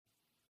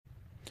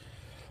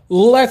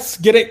Let's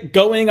get it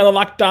going on the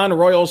Locked On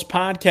Royals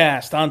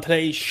podcast. On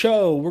today's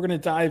show, we're going to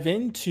dive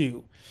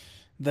into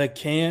the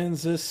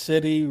Kansas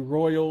City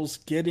Royals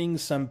getting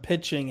some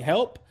pitching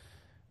help,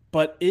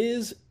 but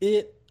is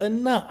it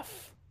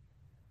enough?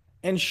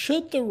 And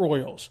should the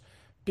Royals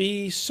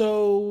be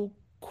so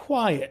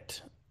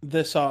quiet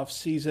this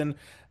offseason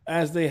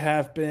as they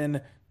have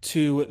been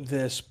to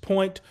this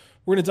point?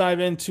 We're going to dive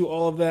into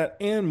all of that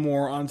and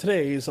more on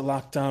today's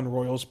Locked On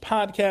Royals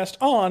podcast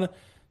on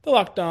the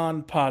Locked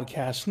On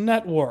Podcast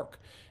Network.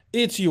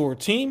 It's your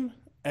team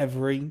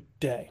every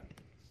day.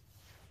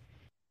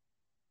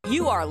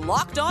 You are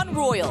Locked On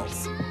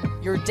Royals,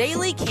 your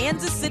daily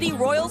Kansas City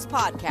Royals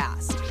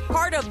podcast.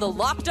 Part of the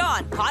Locked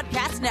On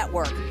Podcast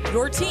Network,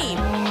 your team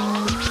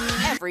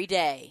every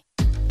day.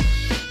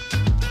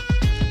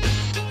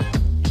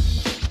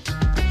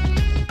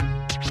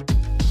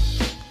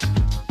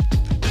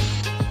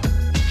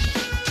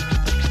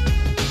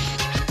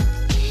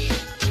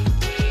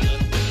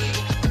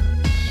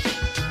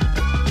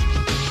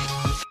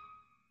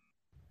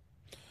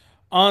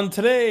 On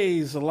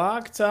today's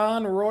Locked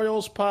On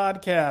Royals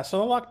podcast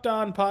on the Locked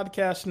On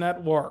Podcast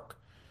Network,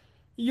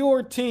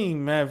 your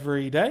team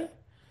every day.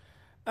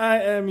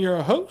 I am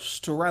your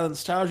host, Rylan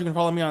Stiles. You can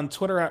follow me on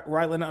Twitter at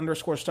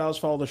Rylan_Stiles.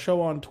 Follow the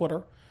show on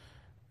Twitter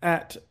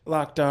at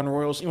Locked On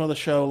Royals. Email the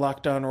show,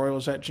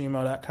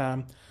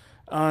 lockedonroyals@gmail.com.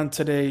 On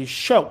today's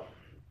show,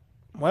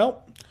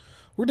 well,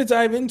 we're going to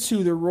dive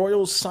into the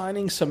Royals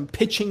signing some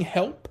pitching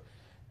help.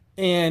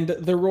 And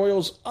the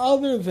Royals,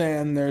 other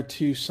than their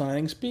two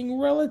signings, being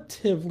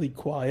relatively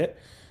quiet,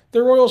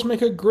 the Royals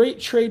make a great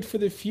trade for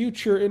the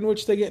future in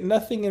which they get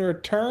nothing in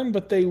return,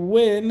 but they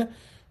win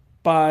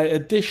by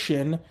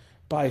addition,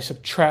 by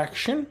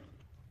subtraction.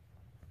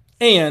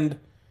 And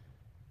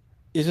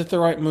is it the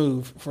right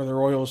move for the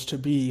Royals to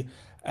be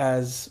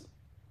as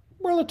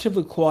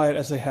relatively quiet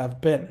as they have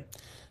been?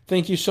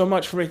 Thank you so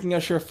much for making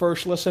us your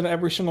first listen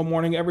every single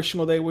morning, every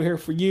single day. We're here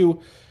for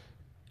you,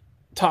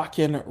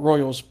 talking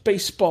Royals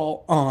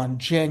baseball on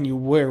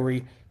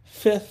January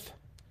 5th.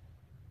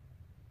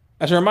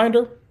 As a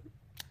reminder,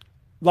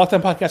 Locked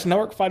On Podcast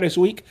Network, 5 days a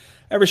week,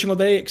 every single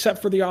day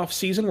except for the off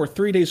season. We're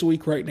 3 days a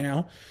week right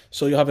now,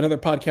 so you'll have another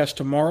podcast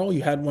tomorrow.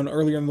 You had one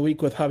earlier in the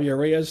week with Javier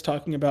Reyes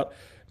talking about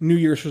New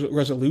Year's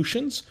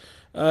resolutions.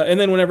 And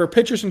then whenever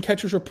pitchers and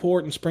catchers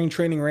report and spring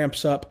training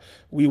ramps up,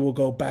 we will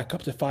go back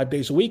up to 5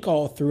 days a week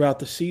all throughout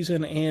the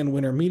season and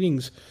winter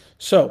meetings.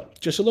 So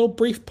just a little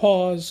brief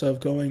pause of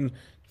going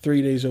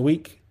 3 days a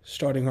week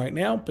starting right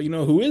now. But you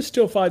know who is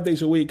still 5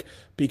 days a week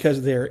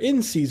because they're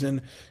in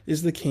season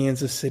is the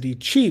Kansas City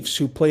Chiefs,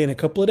 who play in a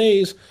couple of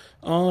days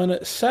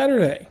on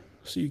Saturday.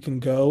 So you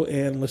can go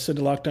and listen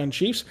to Locked On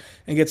Chiefs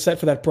and get set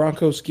for that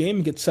Broncos game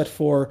and get set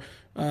for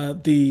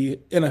the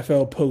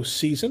NFL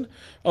postseason.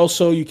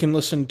 Also, you can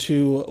listen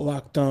to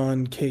Locked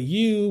On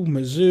KU,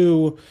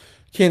 Mizzou,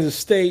 Kansas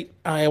State,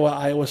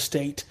 Iowa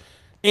State,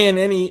 and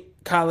any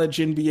college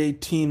NBA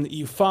team that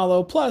you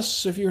follow.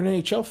 Plus, if you're an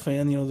NHL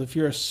fan, if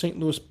you're a St.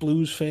 Louis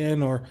Blues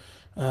fan or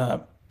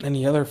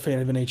any other fan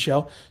of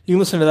NHL, you can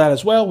listen to that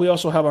as well. We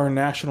also have our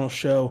national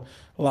show,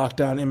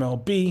 Locked On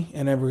MLB,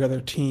 and every other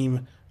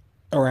team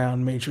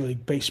around Major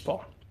League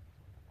Baseball.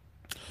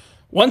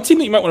 One team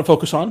that you might want to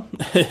focus on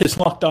is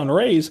Locked On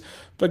Rays,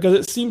 because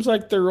it seems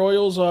like the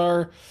Royals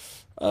are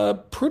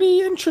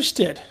pretty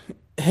interested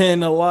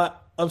in a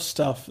lot of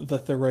stuff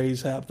that the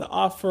Rays have to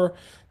offer.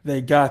 They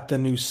got the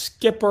new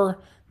skipper,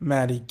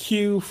 Matty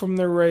Q, from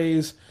the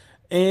Rays,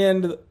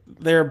 and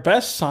their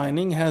best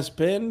signing has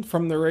been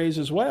from the Rays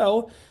as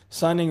well,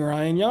 signing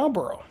Ryan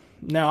Yarbrough.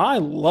 Now, I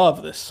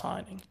love this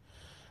signing.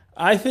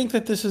 I think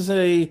that this is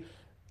a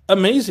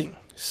amazing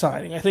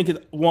signing. I think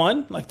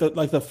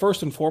the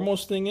first and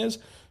foremost thing is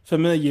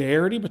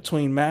familiarity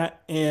between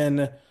Matt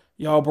and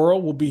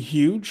Yarbrough will be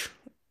huge.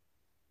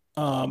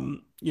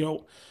 When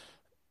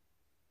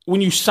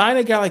you sign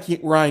a guy like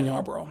Ryan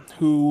Yarbrough,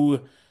 who,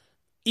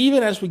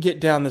 even as we get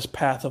down this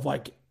path of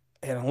like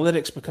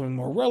analytics becoming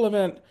more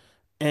relevant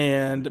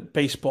and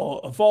baseball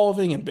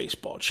evolving and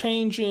baseball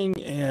changing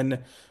and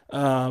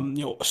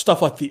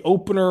stuff like the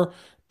opener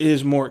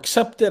is more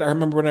accepted. I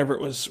remember whenever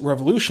it was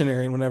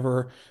revolutionary and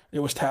whenever it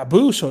was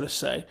taboo, so to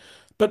say.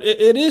 But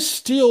it is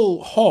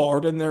still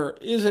hard, and there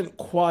isn't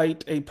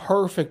quite a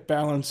perfect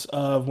balance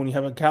of when you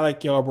have a guy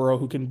like Yarbrough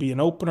who can be an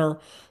opener,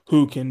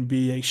 who can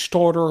be a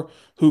starter,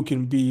 who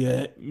can be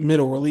a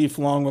middle relief,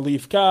 long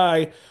relief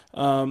guy,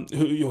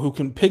 who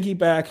can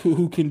piggyback,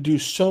 who can do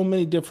so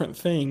many different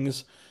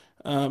things.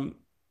 You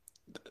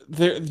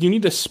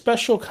need a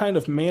special kind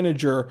of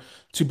manager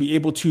to be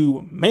able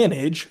to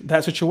manage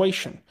that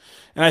situation.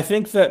 And I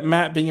think that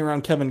Matt being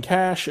around Kevin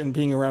Cash and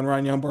being around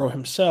Ryan Yarbrough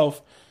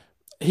himself,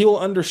 he will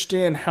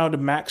understand how to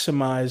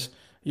maximize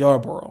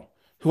Yarbrough,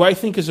 who I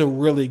think is a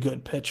really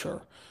good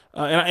pitcher.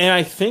 And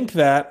I think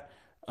that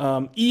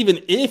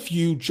even if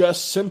you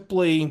just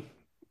simply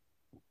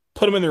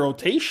put him in the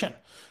rotation,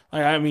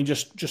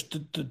 just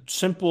the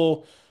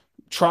simple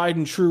tried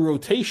and true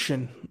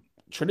rotation,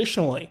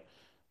 traditionally,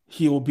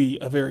 he will be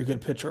a very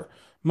good pitcher,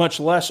 much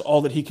less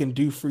all that he can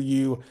do for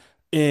you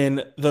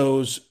in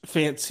those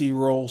fancy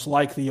roles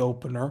like the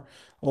opener,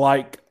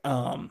 like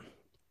a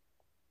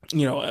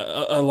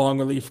long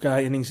relief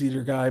guy, innings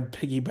eater guy,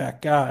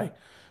 piggyback guy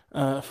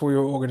for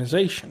your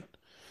organization.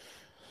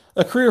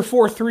 A career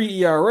 4.3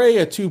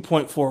 ERA, a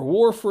 2.4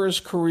 WAR for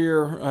his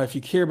career. If you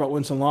care about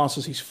wins and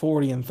losses, he's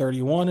 40 and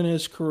 31 in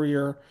his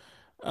career.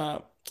 Uh,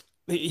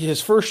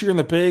 his first year in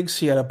the bigs,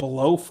 he had a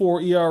below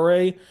 4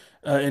 ERA.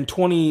 In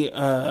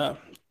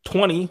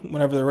 2020,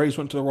 whenever the Rays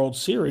went to the World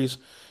Series,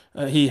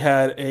 he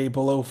had a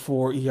below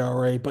 4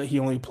 ERA, but he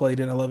only played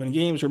in 11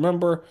 games.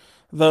 Remember,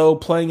 though,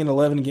 playing in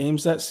 11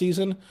 games that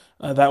season,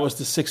 that was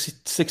the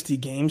 60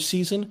 game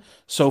season.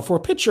 So for a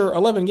pitcher,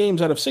 11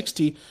 games out of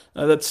 60,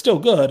 that's still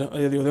good.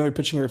 They're only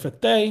pitching every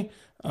fifth day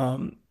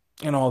and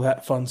all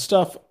that fun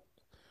stuff.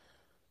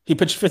 He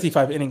pitched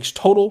 55 innings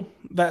total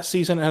that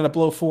season and had a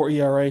below 4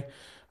 ERA.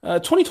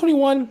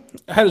 2021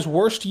 had his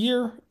worst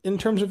year in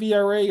terms of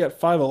ERA at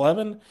 5.11,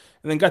 and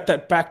then got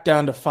that back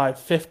down to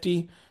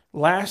 5.50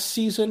 last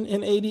season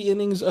in 80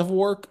 innings of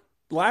work.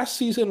 Last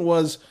season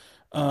was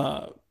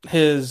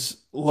his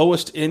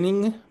lowest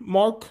inning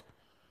mark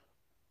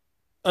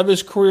of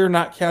his career,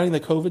 not counting the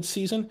COVID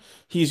season.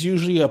 He's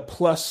usually a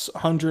plus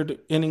 100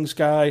 innings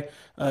guy.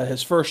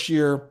 His first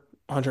year,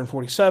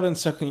 147,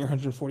 second year,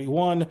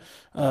 141.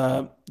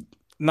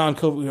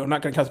 Non-COVID,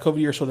 not going to count the COVID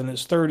year. So then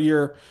his third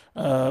year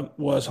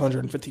was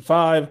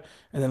 155.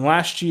 And then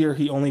last year,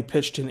 he only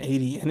pitched in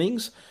 80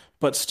 innings,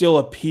 but still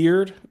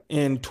appeared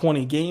in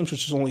 20 games,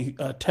 which is only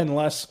 10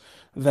 less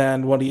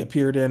than what he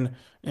appeared in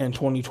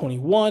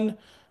 2021.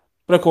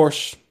 But of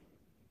course,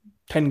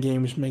 10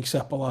 games makes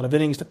up a lot of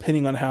innings,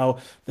 depending on how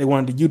they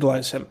wanted to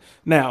utilize him.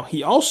 Now,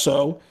 he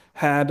also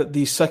had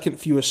the second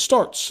fewest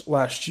starts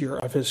last year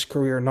of his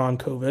career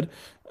non-COVID.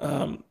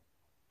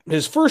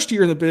 His first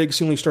year in the bigs,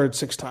 he only started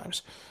 6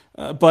 times.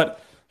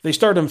 But they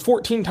started him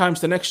 14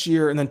 times the next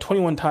year and then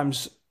 21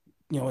 times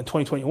in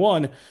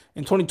 2021.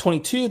 In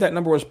 2022, that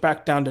number was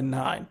back down to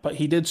 9. But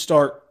he did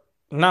start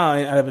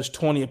 9 out of his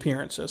 20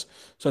 appearances.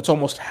 So it's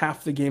almost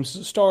half the games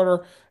as a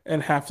starter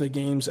and half the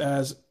games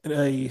as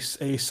a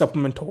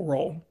supplemental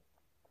role.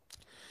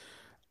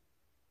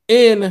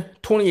 In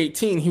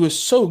 2018, he was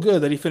so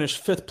good that he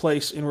finished 5th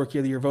place in Rookie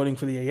of the Year voting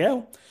for the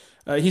AL.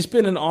 He's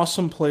been an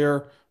awesome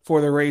player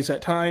for the Rays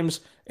at times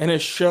and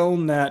has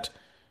shown that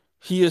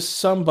he is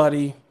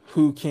somebody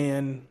who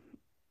can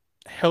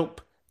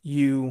help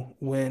you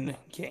win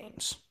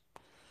games.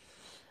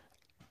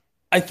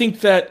 I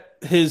think that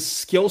his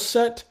skill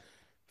set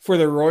for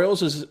the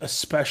Royals is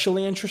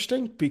especially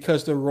interesting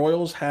because the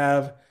Royals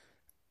have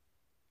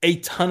a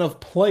ton of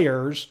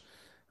players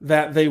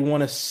that they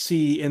want to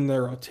see in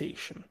their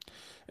rotation.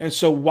 And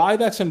so why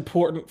that's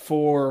important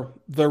for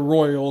the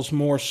Royals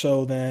more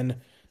so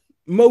than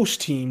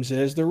most teams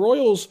is the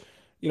Royals,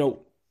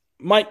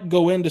 might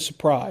go into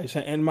surprise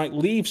and might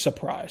leave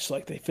surprise.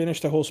 Like they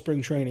finish their whole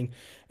spring training.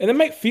 And it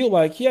might feel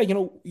like,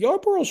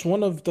 Yarborough's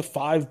one of the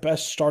 5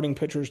 best starting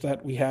pitchers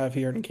that we have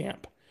here in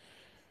camp.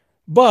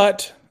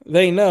 But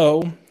they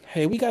know,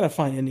 hey, we got to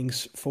find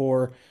innings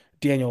for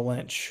Daniel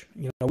Lynch.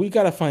 We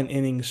got to find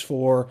innings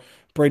for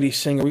Brady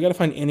Singer. We got to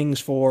find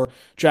innings for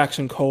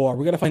Jackson Kowar.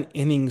 We got to find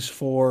innings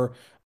for,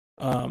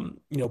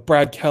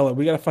 Brad Keller.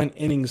 We got to find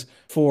innings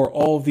for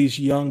all of these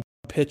young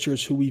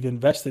pitchers who we've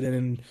invested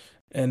in.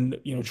 And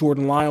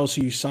Jordan Lyles,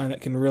 who you signed,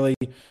 that can really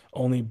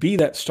only be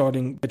that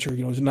starting pitcher,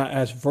 is not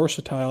as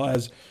versatile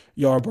as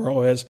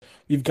Yarborough is.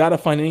 We've got to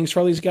find innings for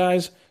all these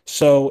guys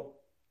so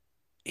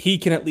he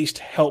can at least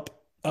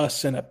help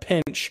us in a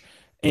pinch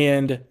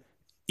and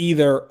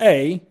either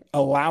A,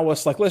 allow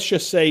us, like let's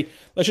just say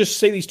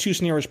these 2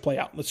 scenarios play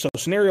out. So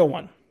scenario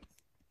 1,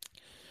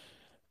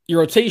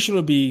 your rotation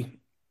would be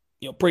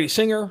Brady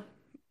Singer,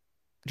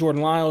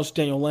 Jordan Lyles,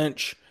 Daniel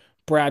Lynch,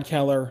 Brad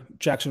Keller,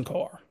 Jackson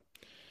Kowar.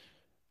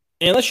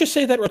 And let's just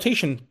say that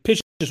rotation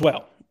pitches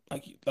well.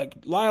 Like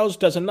Lyles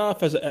does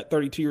enough at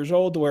 32 years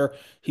old where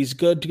he's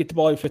good to get the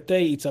ball every 5th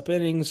day, eats up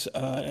innings,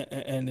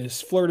 and is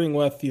flirting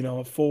with, a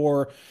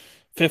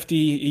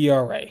 4.50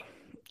 ERA.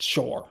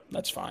 Sure,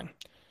 that's fine.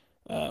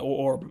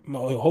 Or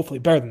hopefully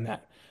better than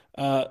that.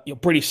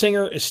 Brady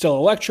Singer is still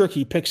electric.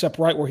 He picks up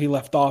right where he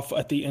left off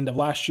at the end of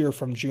last year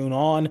from June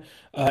on,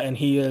 and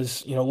he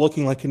is,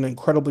 looking like an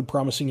incredibly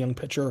promising young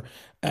pitcher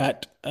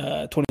at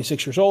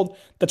 26 years old.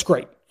 That's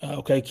great.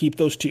 Okay, keep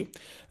those 2.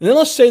 And then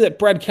let's say that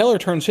Brad Keller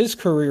turns his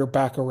career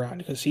back around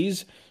because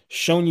he's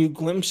shown you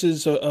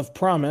glimpses of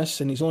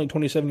promise, and he's only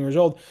 27 years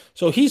old.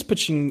 So he's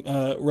pitching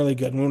really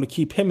good, and we want to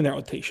keep him in that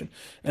rotation.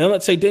 And then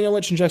let's say Daniel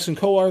Lynch and Jackson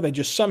Kowar, they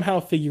just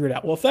somehow figure it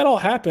out. Well, if that all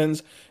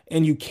happens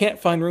and you can't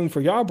find room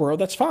for Yarborough,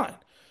 that's fine.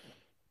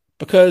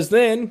 Because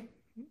then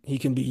he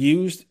can be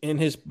used in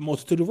his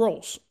multitude of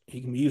roles.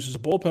 He can be used as a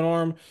bullpen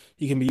arm.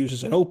 He can be used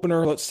as an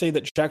opener. Let's say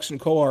that Jackson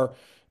Kowar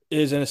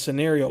is in a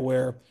scenario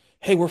where,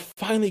 hey, we're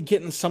finally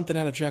getting something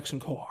out of Jackson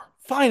Kowar.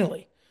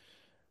 Finally.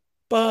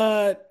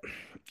 But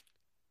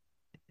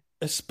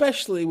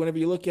especially whenever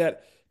you look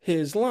at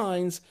his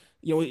lines,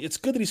 it's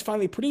good that he's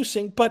finally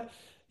producing, but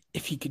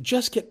if he could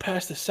just get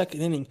past the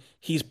second inning,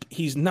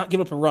 he's not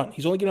giving up a run.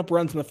 He's only giving up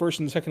runs in the first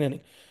and the second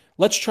inning.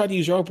 let's try to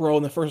use Yarbrough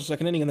in the first and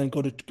second inning, and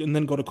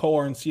then go to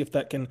Kolar and see if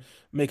that can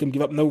make him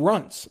give up no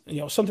runs.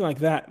 Something like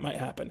that might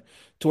happen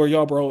to where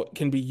Yarbrough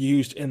can be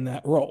used in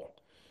that role.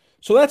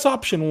 So that's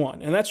option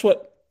one, and that's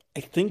what I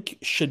think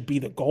should be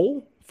the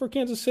goal for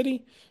Kansas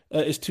City,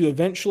 is to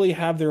eventually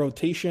have their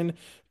rotation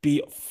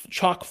be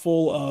chock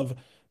full of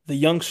the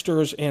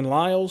youngsters and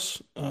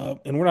Lyles.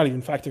 And we're not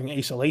even factoring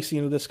Asa Lacy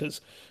into this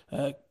because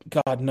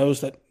God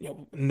knows that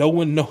no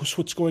one knows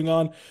what's going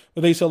on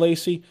with Asa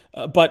Lacy.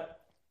 But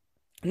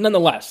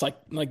nonetheless,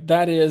 like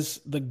that is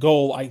the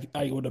goal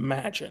I would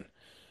imagine.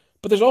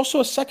 But there's also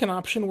a second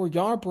option where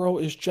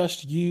Yarbrough is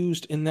just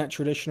used in that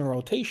traditional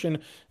rotation,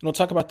 and we'll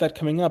talk about that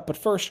coming up. But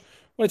first, I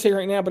want to tell you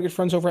right now about good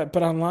friends over at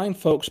BetOnline,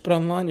 folks.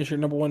 BetOnline is your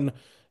number one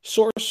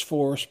source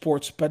for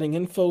sports betting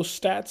info,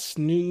 stats,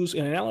 news,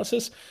 and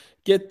analysis.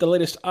 Get the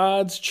latest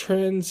odds,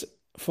 trends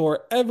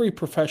for every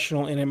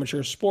professional and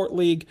amateur sport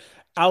league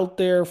out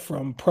there,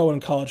 from pro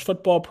and college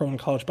football, pro and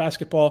college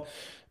basketball,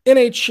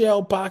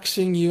 NHL,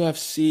 boxing,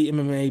 UFC,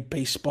 MMA,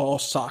 baseball,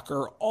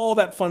 soccer, all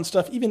that fun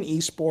stuff, even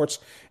esports,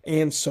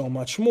 and so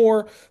much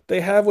more. They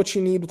have what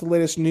you need with the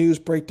latest news,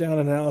 breakdown,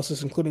 and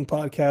analysis, including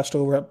podcast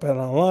over at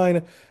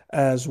BetOnline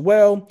as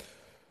well.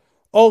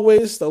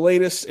 Always the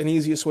latest and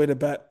easiest way to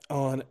bet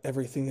on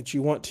everything that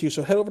you want to.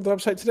 So head over to the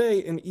website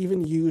today and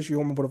even use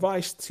your mobile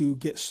device to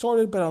get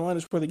started. BetOnline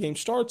is where the game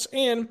starts.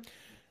 And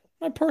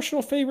my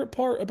personal favorite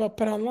part about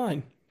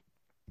BetOnline,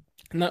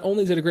 not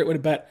only is it a great way to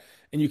bet,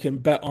 and you can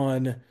bet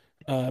on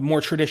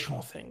more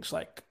traditional things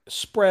like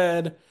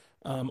spread,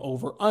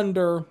 over,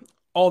 under,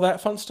 all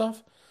that fun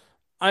stuff.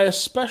 I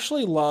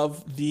especially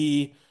love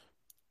the,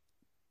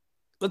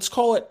 let's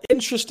call it,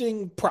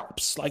 interesting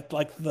props.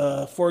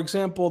 For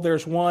example,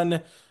 there's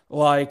one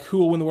like who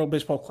will win the World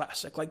Baseball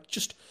Classic. Like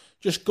just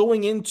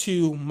going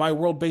into my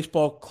World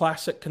Baseball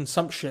Classic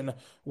consumption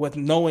with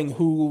knowing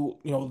who,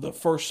 the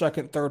first,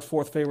 second, third,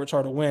 fourth favorites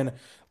are to win,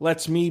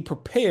 lets me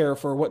prepare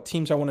for what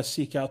teams I want to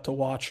seek out to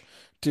watch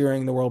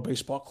during the World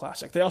Baseball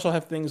Classic. They also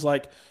have things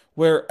like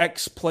where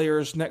X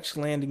player's next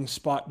landing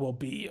spot will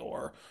be,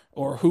 or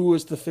who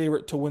is the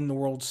favorite to win the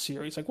World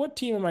Series. Like, what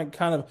team am I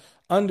kind of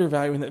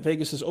undervaluing that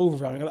Vegas is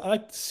overvaluing? I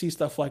like to see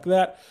stuff like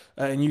that,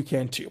 and you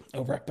can too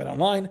over at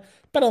BetOnline.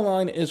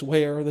 BetOnline is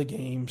where the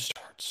game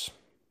starts.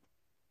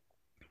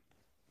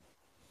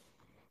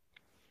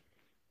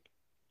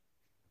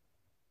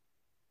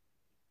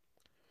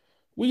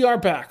 We are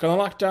back on the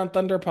Locked On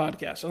Thunder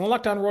podcast, on the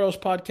Locked On Royals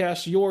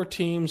podcast, your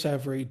teams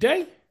every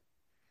day.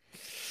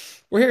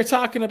 We're here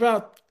talking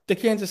about the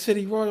Kansas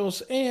City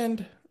Royals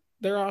and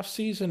their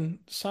offseason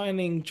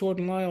signing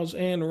Jordan Lyles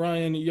and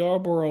Ryan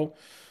Yarbrough.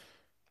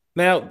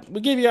 Now, we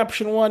gave you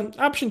option one.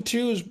 Option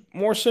two is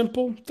more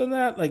simple than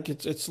that. Like,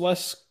 it's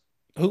less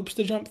hoops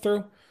to jump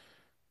through.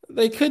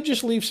 They could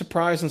just leave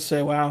surprise and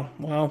say, wow,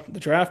 well,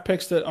 the draft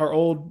picks that our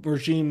old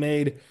regime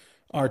made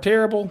are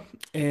terrible,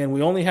 and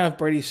we only have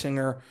Brady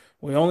Singer,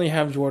 we only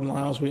have Jordan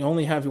Lyles, we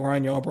only have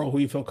Ryan Yarbrough, who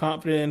you feel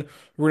confident in.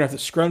 We're going to have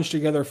to scrunch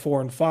together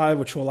 4 and 5,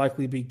 which will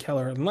likely be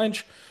Keller and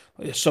Lynch.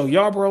 So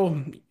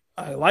Yarbrough,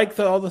 I like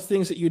all the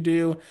things that you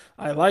do.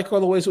 I like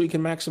all the ways that we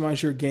can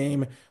maximize your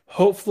game.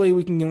 Hopefully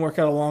we can work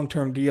out a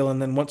long-term deal,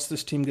 and then once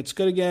this team gets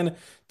good again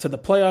to the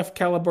playoff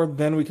caliber,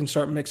 then we can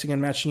start mixing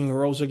and matching your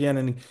roles again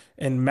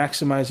and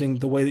maximizing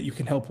the way that you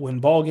can help win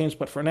ball games.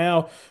 But for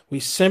now,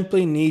 we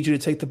simply need you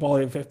to take the ball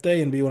every fifth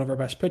day and be one of our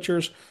best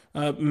pitchers.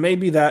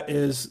 Maybe that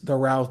is the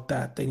route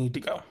that they need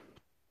to go.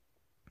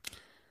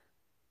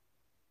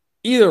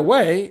 Either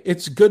way,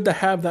 it's good to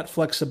have that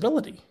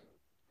flexibility.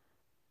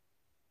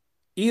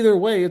 Either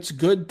way, it's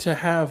good to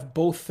have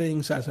both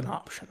things as an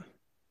option.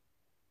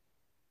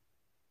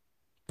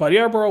 But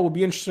Yarbrough will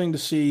be interesting to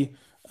see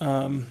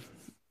kind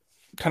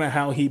of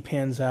how he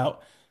pans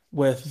out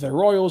with the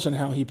Royals and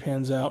how he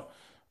pans out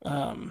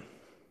the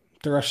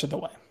rest of the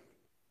way.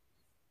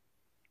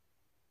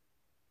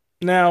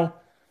 Now,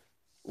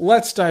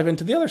 let's dive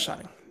into the other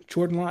signing,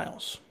 Jordan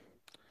Lyles.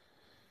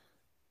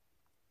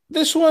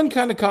 This one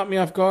kind of caught me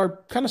off guard.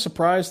 Kind of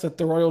surprised that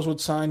the Royals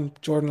would sign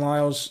Jordan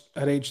Lyles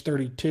at age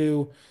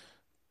 32.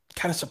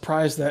 Kind of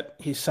surprised that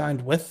he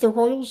signed with the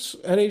Royals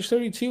at age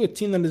 32, a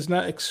team that is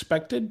not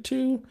expected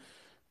to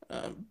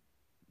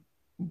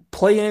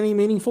play any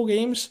meaningful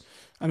games.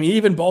 I mean,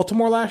 even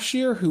Baltimore last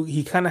year, who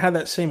he kind of had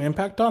that same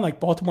impact on. Like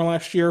Baltimore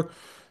last year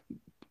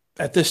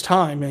at this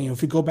time, and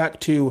if you go back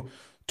to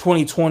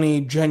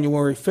 2020,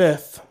 January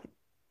 5th,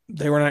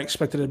 they were not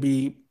expected to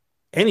be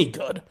any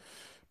good.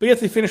 But yet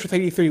they finished with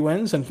 83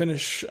 wins and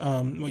finish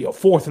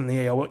fourth in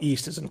the AL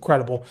East is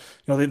incredible.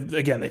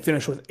 They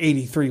finished with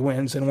 83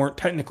 wins and weren't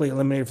technically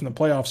eliminated from the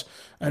playoffs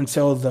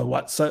until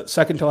the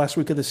second to last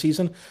week of the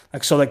season.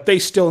 They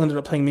still ended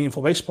up playing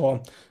meaningful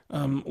baseball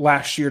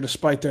last year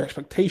despite their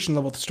expectation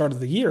level at the start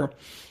of the year.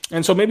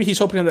 And so maybe he's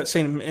hoping to have that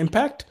same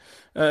impact.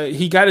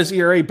 He got his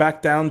ERA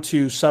back down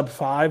to sub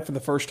 5 for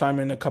the first time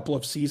in a couple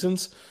of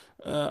seasons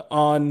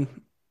in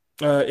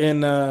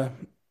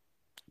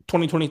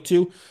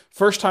 2022.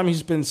 First time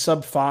he's been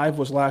sub 5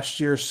 was last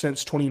year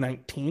since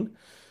 2019,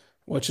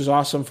 which is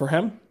awesome for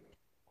him.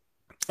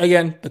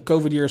 Again, the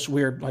COVID year is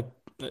weird. Like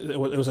It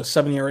was a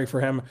 7 ERA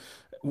for him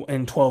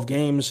in 12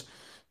 games.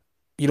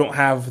 You don't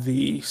have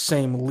the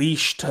same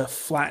leash to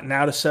flatten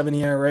out a 7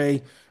 ERA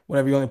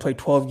whenever you only play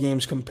 12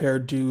 games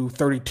compared to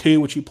 32,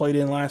 which you played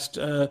in last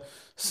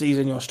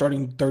season.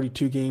 Starting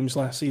 32 games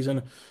last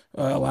season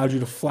allowed you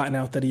to flatten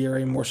out that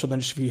ERA more so than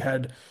just if you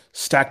had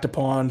stacked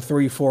upon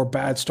 3, 4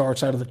 bad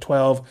starts out of the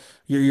 12,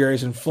 your ERA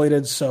is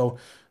inflated. So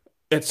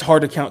it's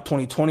hard to count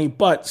 2020,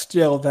 but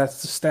still,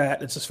 that's the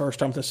stat. It's his first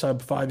time with a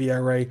sub 5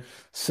 ERA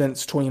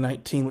since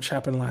 2019, which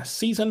happened last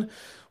season,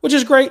 which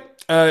is great.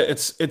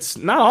 It's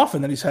not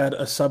often that he's had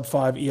a sub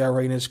 5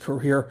 ERA in his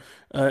career.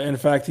 In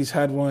fact, he's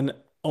had one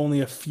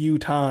only a few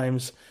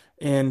times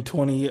in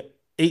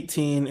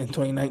 2018 and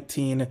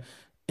 2019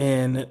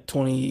 and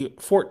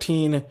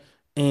 2014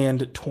 and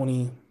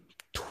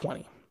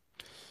 2020.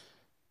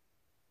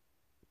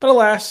 But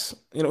alas,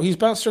 he's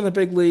bounced in the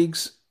big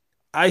leagues.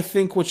 I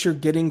think what you're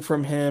getting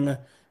from him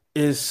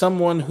is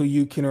someone who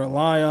you can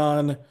rely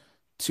on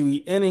to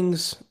eat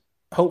innings,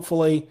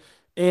 hopefully.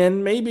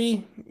 And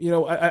maybe,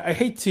 I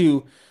hate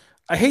to,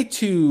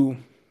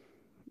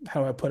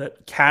 how do I put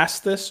it,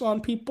 cast this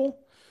on people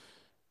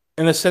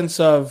in the sense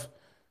of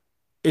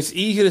it's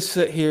easy to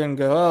sit here and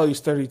go, oh, he's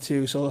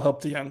 32, so he'll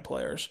help the young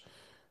players.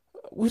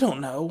 We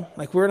don't know.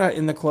 Like, we're not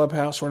in the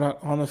clubhouse. We're not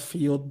on the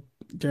field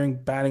during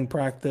batting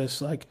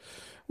practice. Like,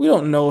 we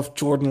don't know if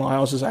Jordan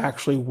Lyles is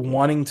actually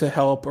wanting to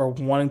help or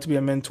wanting to be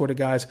a mentor to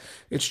guys.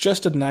 It's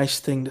just a nice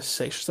thing to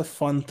say. It's just a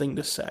fun thing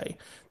to say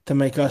to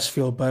make us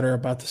feel better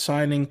about the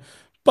signing.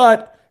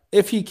 But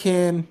if he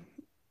can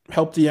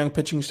help the young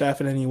pitching staff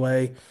in any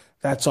way,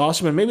 that's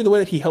awesome. And maybe the way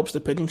that he helps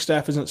the pitching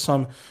staff isn't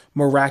some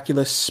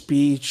miraculous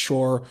speech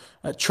or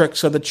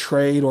tricks of the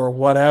trade or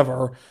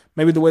whatever.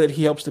 Maybe the way that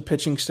he helps the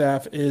pitching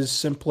staff is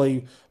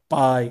simply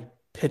by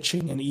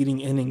pitching and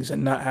eating innings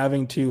and not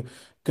having to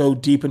go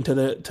deep into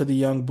the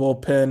young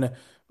bullpen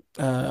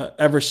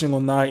every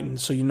single night.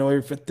 And so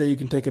every fifth day you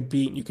can take a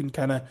beat and you can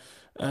kind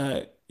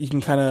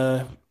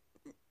of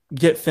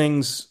get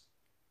things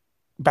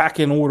back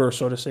in order,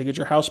 so to say, get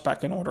your house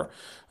back in order.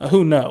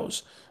 Who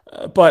knows?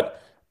 But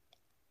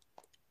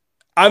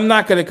I'm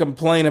not going to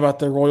complain about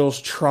the Royals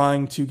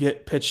trying to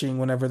get pitching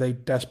whenever they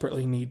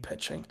desperately need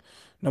pitching,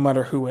 no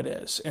matter who it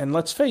is. And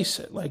let's face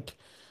it,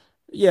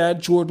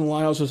 Jordan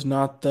Lyles is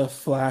not the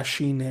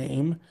flashy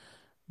name,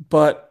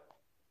 but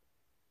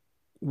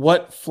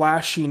what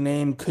flashy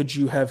name could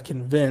you have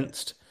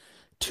convinced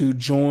to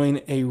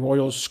join a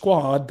Royals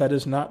squad that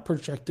is not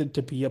projected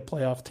to be a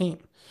playoff team?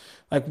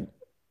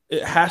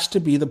 It has to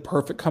be the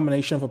perfect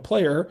combination of a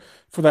player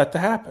for that to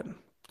happen.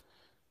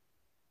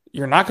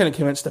 You're not going to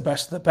convince the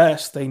best of the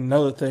best. They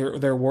know that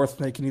they're worth,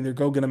 and they can either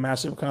go get a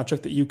massive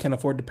contract that you can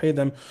afford to pay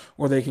them,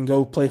 or they can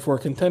go play for a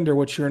contender,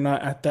 which you're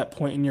not at that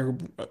point in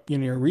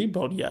your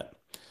rebuild yet.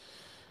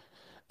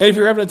 And if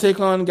you're having to take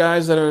on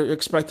guys that are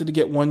expected to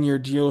get 1-year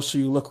deals, so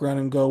you look around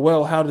and go,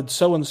 well, how did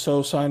so and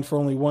so sign for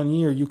only 1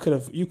 year? You could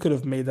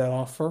have made that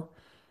offer.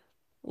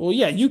 Well,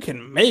 yeah, you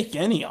can make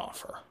any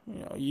offer.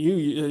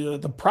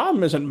 The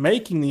problem isn't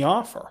making the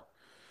offer.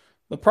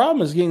 The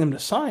problem is getting them to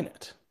sign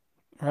it,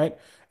 right?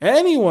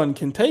 Anyone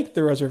can take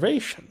the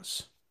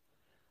reservations.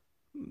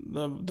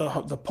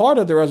 The part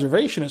of the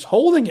reservation is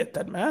holding it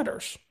that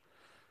matters.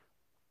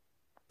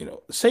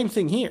 Same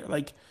thing here.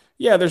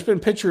 There's been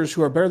pitchers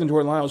who are better than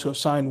Jordan Lyles who have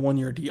signed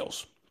 1-year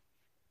deals.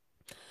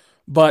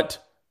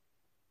 But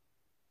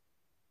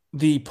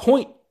the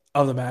point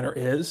of the matter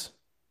is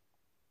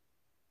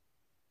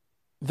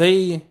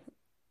they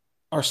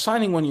are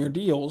signing 1-year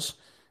deals,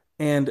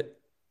 and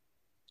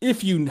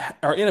if you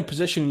are in a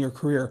position in your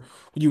career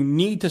where you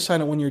need to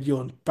sign a 1-year deal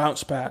and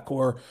bounce back,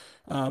 or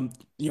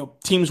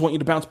teams want you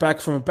to bounce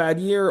back from a bad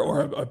year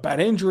or a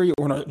bad injury,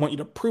 or want you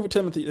to prove it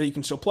to them that you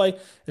can still play.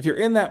 If you're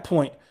in that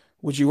point,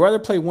 would you rather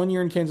play 1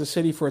 year in Kansas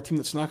City for a team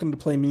that's not going to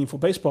play meaningful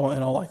baseball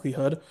in all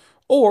likelihood,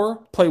 or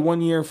play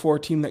 1 year for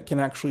a team that can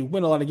actually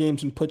win a lot of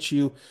games and put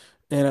you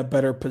in a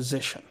better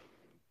position?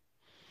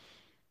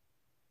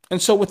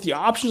 And so with the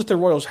options that the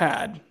Royals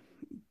had,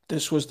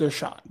 this was their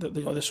shot.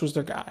 This was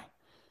their guy.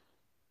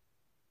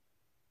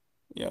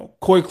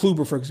 Corey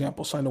Kluber, for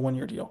example, signed a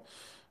 1-year deal.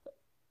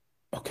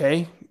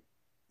 Okay,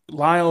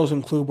 Lyles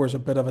and Kluber is a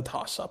bit of a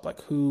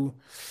toss-up. Who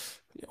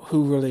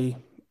really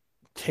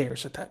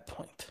cares at that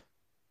point?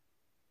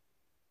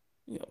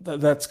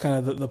 That's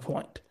kind of the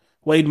point.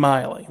 Wade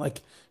Miley,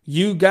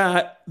 you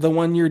got the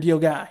 1-year deal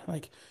guy.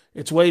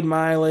 It's Wade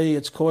Miley,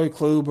 it's Corey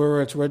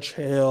Kluber, it's Rich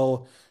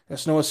Hill,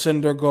 it's Noah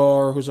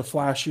Syndergaard, who's a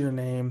flashier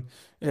name.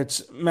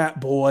 It's Matt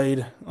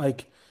Boyd.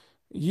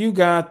 You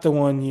got the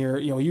 1 year.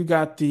 You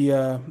got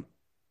the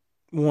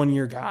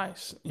 1-year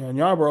guys. And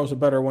Yarborough's a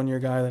better 1-year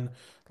guy than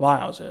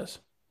Lyles is.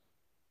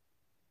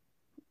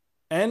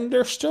 And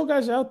there's still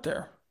guys out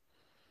there.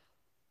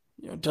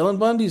 Dylan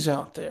Bundy's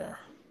out there.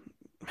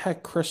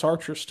 Heck, Chris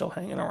Archer's still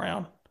hanging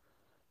around.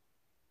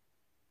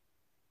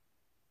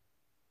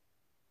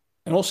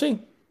 And we'll see.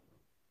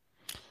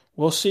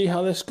 We'll see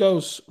how this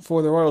goes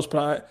for the Royals.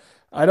 But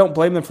I don't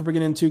blame them for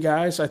bringing in 2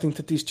 guys. I think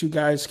that these 2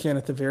 guys can,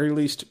 at the very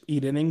least,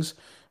 eat innings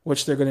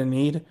which they're going to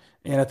need.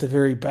 And at the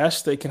very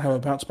best, they can have a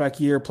bounce back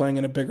year playing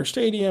in a bigger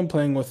stadium,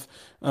 playing with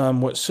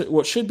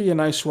what should be a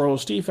nice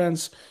Royals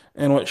defense,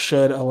 and what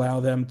should allow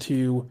them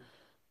to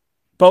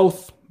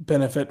both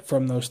benefit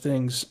from those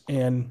things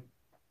and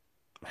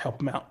help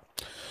them out.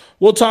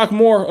 We'll talk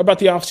more about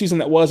the offseason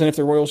that was and if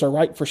the Royals are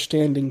right for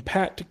standing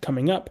pat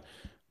coming up.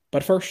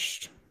 But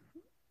first,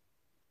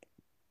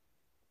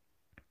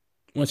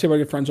 I want to say our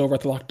good friends over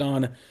at the Locked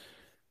On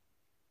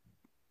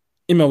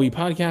MLB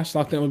Podcast.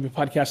 Locked On MLB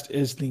Podcast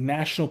is the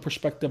national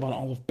perspective on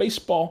all of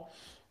baseball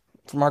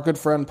from our good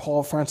friend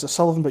Paul Francis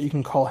Sullivan, but you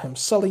can call him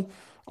Sully.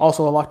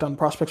 Also, the Locked On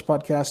Prospects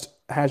Podcast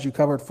has you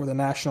covered for the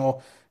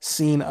national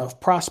scene of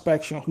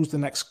prospects. Who's the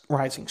next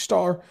rising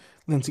star?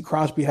 Lindsey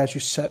Crosby has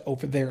you set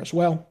over there as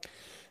well.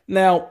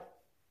 Now,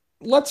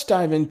 let's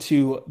dive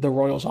into the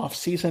Royals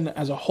offseason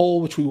as a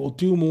whole, which we will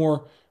do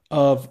more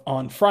of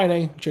on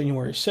Friday,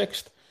 January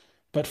 6th.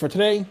 But for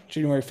today,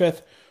 January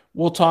 5th,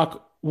 we'll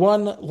talk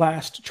one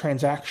last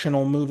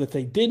transactional move that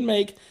they did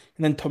make.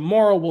 And then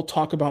tomorrow, we'll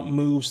talk about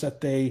moves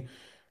that they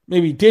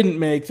maybe didn't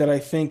make that I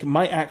think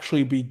might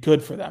actually be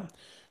good for them.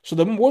 So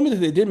the one move that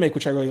they did make,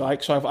 which I really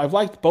like, so I've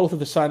liked both of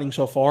the signings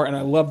so far, and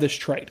I love this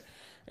trade.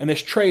 And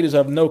this trade is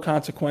of no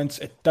consequence.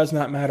 It does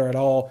not matter at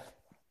all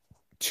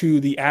to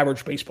the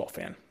average baseball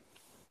fan.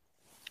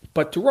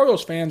 But to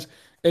Royals fans,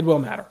 it will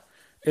matter.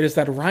 It is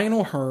that Ryan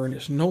O'Hearn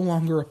is no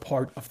longer a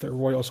part of the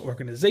Royals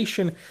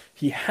organization.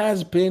 He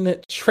has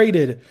been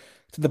traded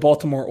to the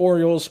Baltimore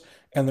Orioles,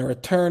 and the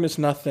return is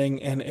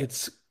nothing, and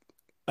it's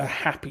a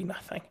happy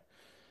nothing.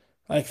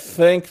 Like,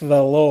 thank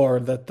the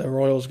Lord that the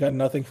Royals got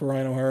nothing for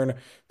Ryan O'Hearn,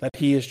 that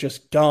he is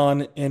just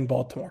gone in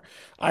Baltimore.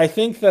 I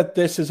think that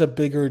this is a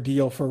bigger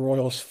deal for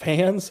Royals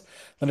fans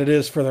than it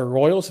is for the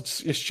Royals.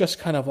 It's just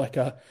kind of like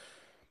a,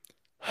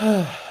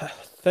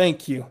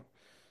 thank you.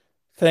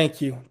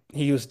 Thank you.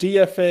 He was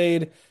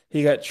DFA'd.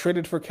 He got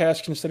traded for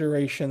cash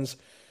considerations.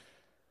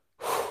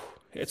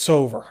 It's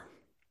over.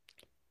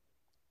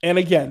 And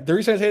again, the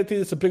reason I say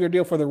it's a bigger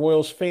deal for the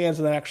Royals fans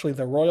than actually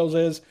the Royals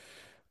is,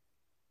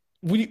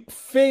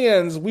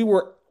 we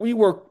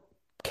were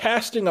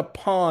casting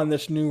upon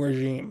this new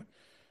regime,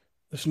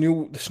 this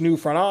new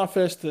front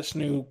office, this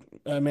new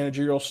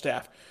managerial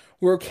staff.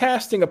 We were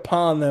casting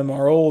upon them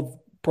our old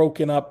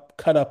broken up,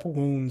 cut up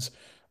wounds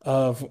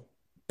of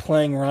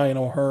playing Ryan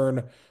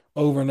O'Hearn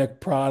over Nick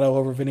Pratto,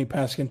 over Vinny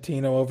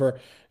Pasquantino, over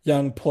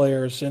young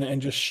players,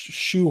 and just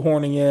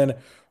shoehorning in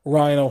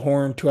Ryan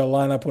O'Hearn to a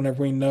lineup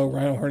whenever we know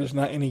Ryan O'Hearn is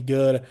not any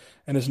good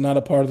and is not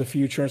a part of the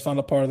future. It's not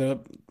a part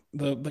of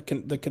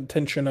the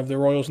contention of the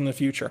Royals in the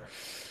future.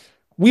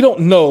 We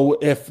don't know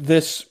if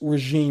this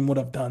regime would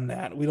have done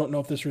that. We don't know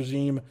if this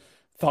regime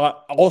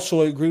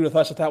also agreed with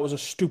us that was a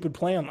stupid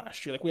plan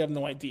last year. Like, we have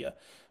no idea.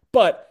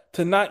 But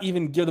to not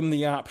even give them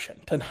the option,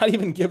 to not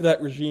even give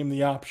that regime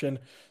the option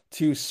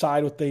to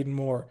side with Dayton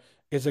Moore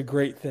is a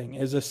great thing,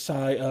 is a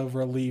sigh of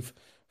relief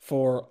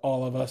for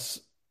all of us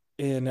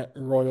in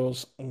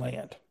Royals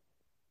land.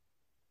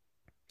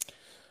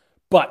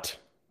 But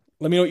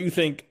let me know what you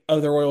think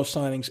of the Royals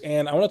signings.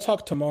 And I want to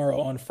talk tomorrow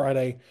on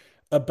Friday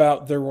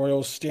about the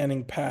Royals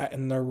standing pat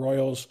and the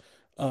Royals,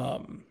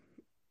 not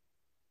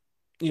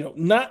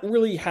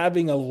really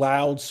having a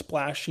loud,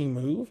 splashy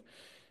move,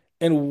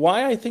 and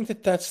why I think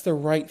that that's the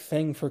right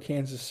thing for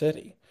Kansas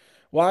City.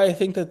 Why I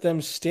think that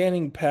them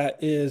standing pat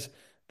is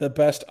the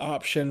best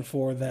option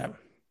for them.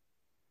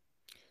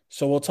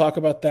 So we'll talk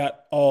about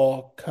that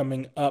all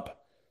coming up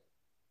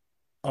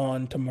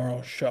on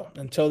tomorrow's show.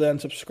 Until then,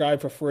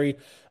 subscribe for free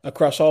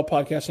across all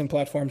podcasting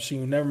platforms so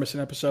you never miss an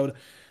episode.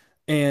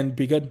 And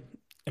be good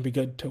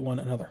to one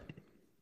another.